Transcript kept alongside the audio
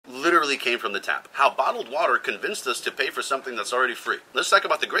literally came from the tap. How bottled water convinced us to pay for something that's already free. Let's talk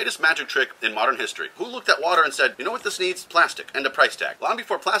about the greatest magic trick in modern history. Who looked at water and said, you know what this needs? Plastic. And a price tag. Long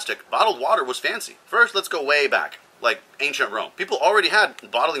before plastic, bottled water was fancy. First, let's go way back. Like ancient Rome. People already had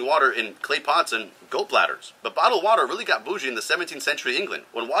bottling water in clay pots and goat bladders. But bottled water really got bougie in the 17th century England,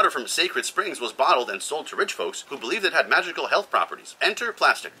 when water from sacred springs was bottled and sold to rich folks who believed it had magical health properties. Enter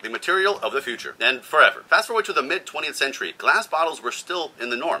plastic, the material of the future, and forever. Fast forward to the mid-20th century, glass bottles were still in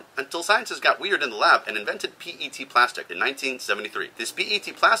the norm, until scientists got weird in the lab and invented PET plastic in 1973. This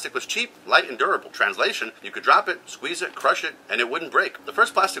PET plastic was cheap, light, and durable. Translation, you could drop it, squeeze it, crush it, and it wouldn't break. The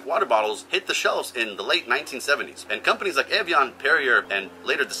first plastic water bottles hit the shelves in the late 1970s, and companies like Evian, Perrier, and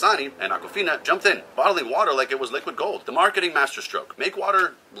later Dasani and Aquafina jumped in, bottling water like it was liquid gold. The marketing masterstroke. Make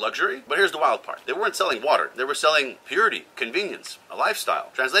water luxury? But here's the wild part. They weren't selling water. They were selling purity, convenience, a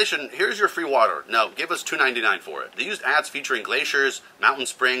lifestyle. Translation, here's your free water. Now, give us $2.99 for it. They used ads featuring glaciers, mountain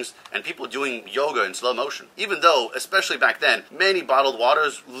springs, and people doing yoga in slow motion. Even though, especially back then, many bottled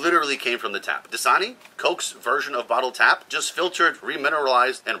waters literally came from the tap. Dasani, Coke's version of bottled tap, just filtered,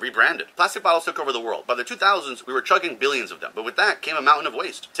 remineralized, and rebranded. Plastic bottles took over the world. By the 2000s, we were chugging billions of them. But with that came a mountain of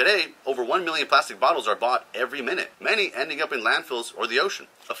waste. Today, over 1 million plastic bottles are bought every minute, many ending up in landfills or the ocean.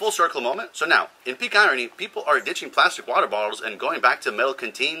 A full circle moment. So now, in peak irony, people are ditching plastic water bottles and going back to metal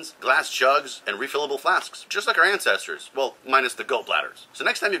canteens, glass jugs, and refillable flasks. Just like our ancestors. Well, minus the goat bladders. So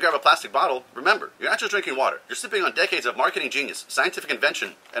next time you grab a plastic bottle, remember, you're not just drinking water. You're sipping on decades of marketing genius, scientific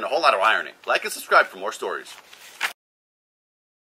invention, and a whole lot of irony. Like and subscribe for more stories.